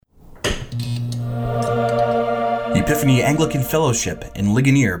Epiphany Anglican Fellowship in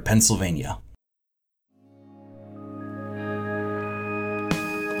Ligonier, Pennsylvania.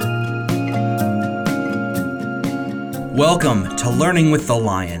 Welcome to Learning with the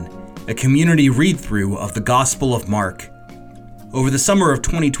Lion, a community read-through of the Gospel of Mark. Over the summer of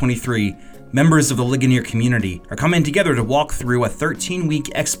 2023, members of the Ligonier community are coming together to walk through a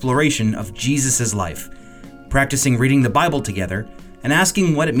 13-week exploration of Jesus' life, practicing reading the Bible together and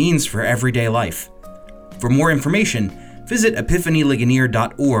asking what it means for everyday life. For more information, visit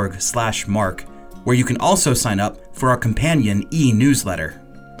epiphanyligonier.org/Mark, where you can also sign up for our companion e-newsletter.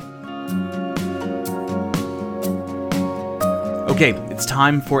 Okay, it's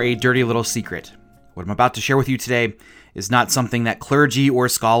time for a dirty little secret. What I'm about to share with you today is not something that clergy or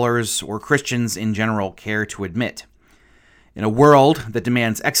scholars or Christians in general care to admit. In a world that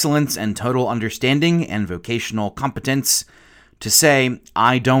demands excellence and total understanding and vocational competence, to say,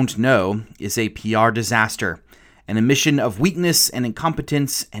 "I don't know," is a PR disaster, an admission of weakness and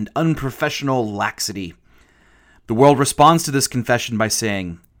incompetence and unprofessional laxity. The world responds to this confession by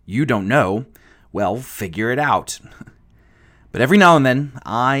saying, "You don't know? Well, figure it out." But every now and then,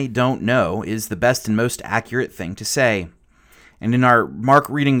 "I don't know" is the best and most accurate thing to say. And in our Mark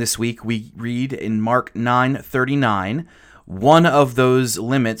reading this week, we read in Mark 9:39, one of those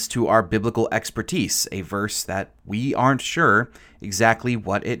limits to our biblical expertise, a verse that we aren't sure exactly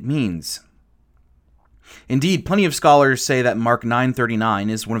what it means. Indeed, plenty of scholars say that Mark 9:39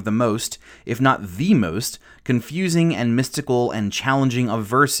 is one of the most, if not the most, confusing and mystical and challenging of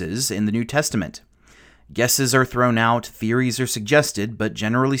verses in the New Testament. Guesses are thrown out, theories are suggested, but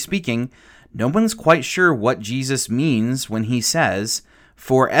generally speaking, no one's quite sure what Jesus means when he says,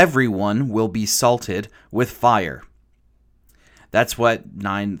 "For everyone will be salted with fire." That's what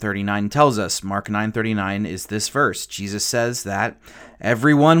 9:39 tells us. Mark 9:39 is this verse. Jesus says that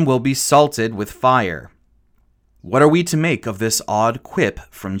everyone will be salted with fire. What are we to make of this odd quip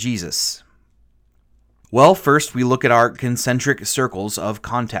from Jesus? Well, first we look at our concentric circles of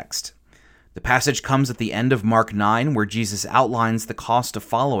context. The passage comes at the end of Mark 9, where Jesus outlines the cost of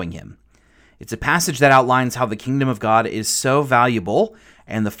following him. It's a passage that outlines how the kingdom of God is so valuable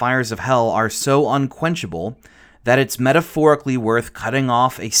and the fires of hell are so unquenchable that it's metaphorically worth cutting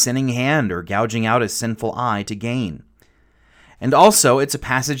off a sinning hand or gouging out a sinful eye to gain. And also, it's a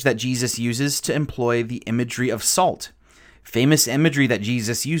passage that Jesus uses to employ the imagery of salt, famous imagery that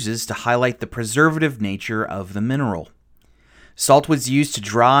Jesus uses to highlight the preservative nature of the mineral. Salt was used to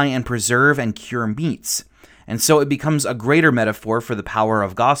dry and preserve and cure meats, and so it becomes a greater metaphor for the power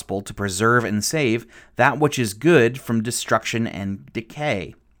of gospel to preserve and save that which is good from destruction and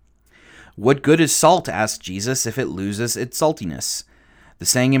decay. What good is salt, asked Jesus, if it loses its saltiness? The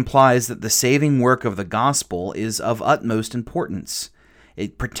saying implies that the saving work of the gospel is of utmost importance.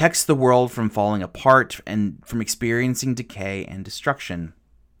 It protects the world from falling apart and from experiencing decay and destruction.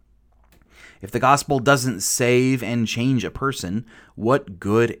 If the gospel doesn't save and change a person, what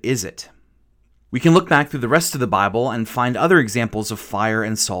good is it? We can look back through the rest of the Bible and find other examples of fire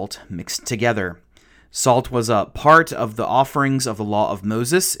and salt mixed together. Salt was a part of the offerings of the law of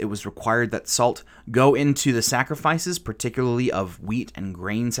Moses. It was required that salt go into the sacrifices, particularly of wheat and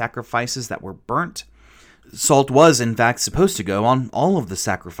grain sacrifices that were burnt. Salt was, in fact, supposed to go on all of the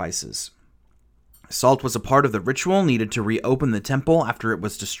sacrifices. Salt was a part of the ritual needed to reopen the temple after it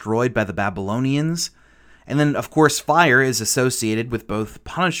was destroyed by the Babylonians. And then, of course, fire is associated with both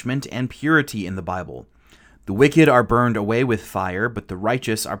punishment and purity in the Bible. The wicked are burned away with fire, but the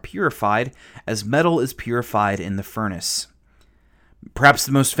righteous are purified as metal is purified in the furnace. Perhaps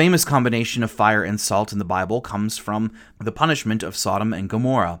the most famous combination of fire and salt in the Bible comes from the punishment of Sodom and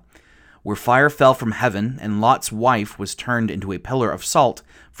Gomorrah, where fire fell from heaven and Lot's wife was turned into a pillar of salt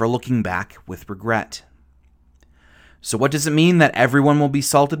for looking back with regret. So what does it mean that everyone will be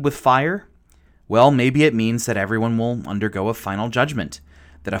salted with fire? Well, maybe it means that everyone will undergo a final judgment,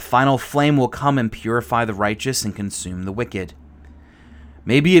 that a final flame will come and purify the righteous and consume the wicked.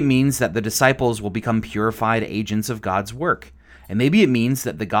 Maybe it means that the disciples will become purified agents of God's work. And maybe it means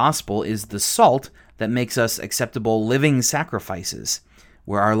that the gospel is the salt that makes us acceptable living sacrifices,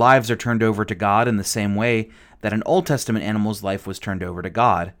 where our lives are turned over to God in the same way that an Old Testament animal's life was turned over to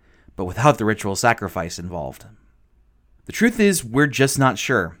God, but without the ritual sacrifice involved. The truth is, we're just not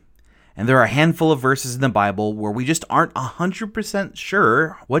sure. And there are a handful of verses in the Bible where we just aren't 100%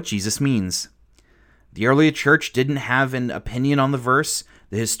 sure what Jesus means. The early church didn't have an opinion on the verse.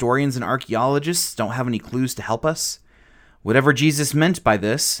 The historians and archaeologists don't have any clues to help us. Whatever Jesus meant by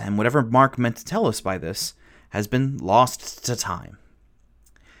this, and whatever Mark meant to tell us by this, has been lost to time.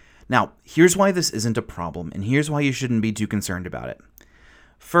 Now, here's why this isn't a problem, and here's why you shouldn't be too concerned about it.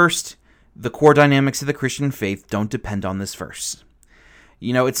 First, The core dynamics of the Christian faith don't depend on this verse.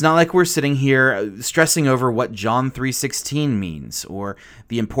 It's not like we're sitting here stressing over what John 3:16 means or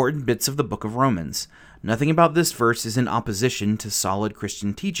the important bits of the book of Romans. Nothing about this verse is in opposition to solid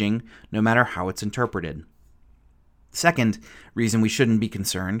Christian teaching, no matter how it's interpreted. Second reason we shouldn't be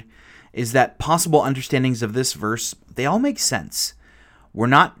concerned is that possible understandings of this verse, they all make sense. We're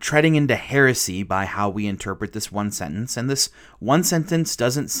not treading into heresy by how we interpret this one sentence, and this one sentence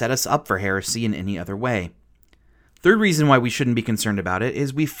doesn't set us up for heresy in any other way. Third reason why we shouldn't be concerned about it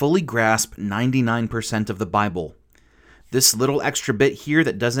is we fully grasp 99% of the Bible. This little extra bit here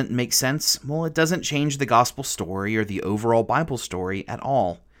that doesn't make sense, well, it doesn't change the gospel story or the overall Bible story at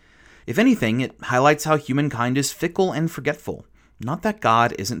all. If anything, it highlights how humankind is fickle and forgetful, not that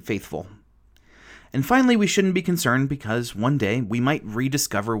God isn't faithful. And finally, we shouldn't be concerned because one day we might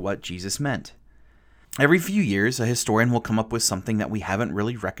rediscover what Jesus meant. Every few years, a historian will come up with something that we haven't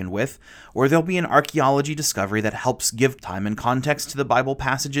really reckoned with, or there'll be an archaeology discovery that helps give time and context to the Bible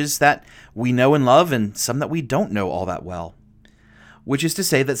passages that we know and love and some that we don't know all that well. Which is to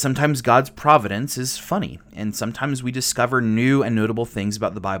say that sometimes God's providence is funny, and sometimes we discover new and notable things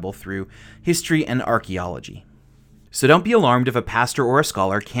about the Bible through history and archaeology. So don't be alarmed if a pastor or a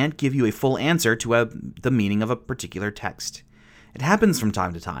scholar can't give you a full answer to the meaning of a particular text. It happens from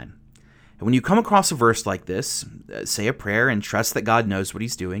time to time. And when you come across a verse like this, say a prayer and trust that God knows what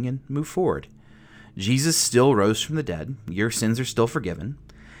he's doing and move forward. Jesus still rose from the dead, your sins are still forgiven,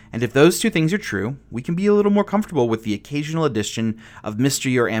 and if those two things are true, we can be a little more comfortable with the occasional addition of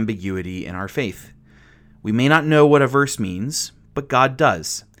mystery or ambiguity in our faith. We may not know what a verse means, but God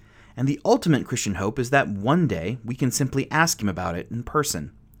does. And the ultimate Christian hope is that one day we can simply ask him about it in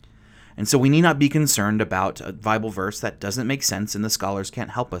person. And so we need not be concerned about a Bible verse that doesn't make sense and the scholars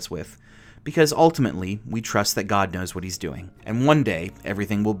can't help us with, because ultimately we trust that God knows what he's doing. And one day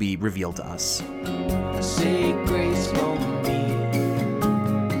everything will be revealed to us. Say grace for me.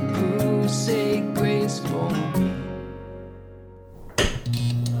 Ooh, say grace for me.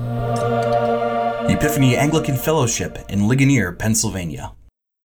 Epiphany Anglican Fellowship in Ligonier, Pennsylvania.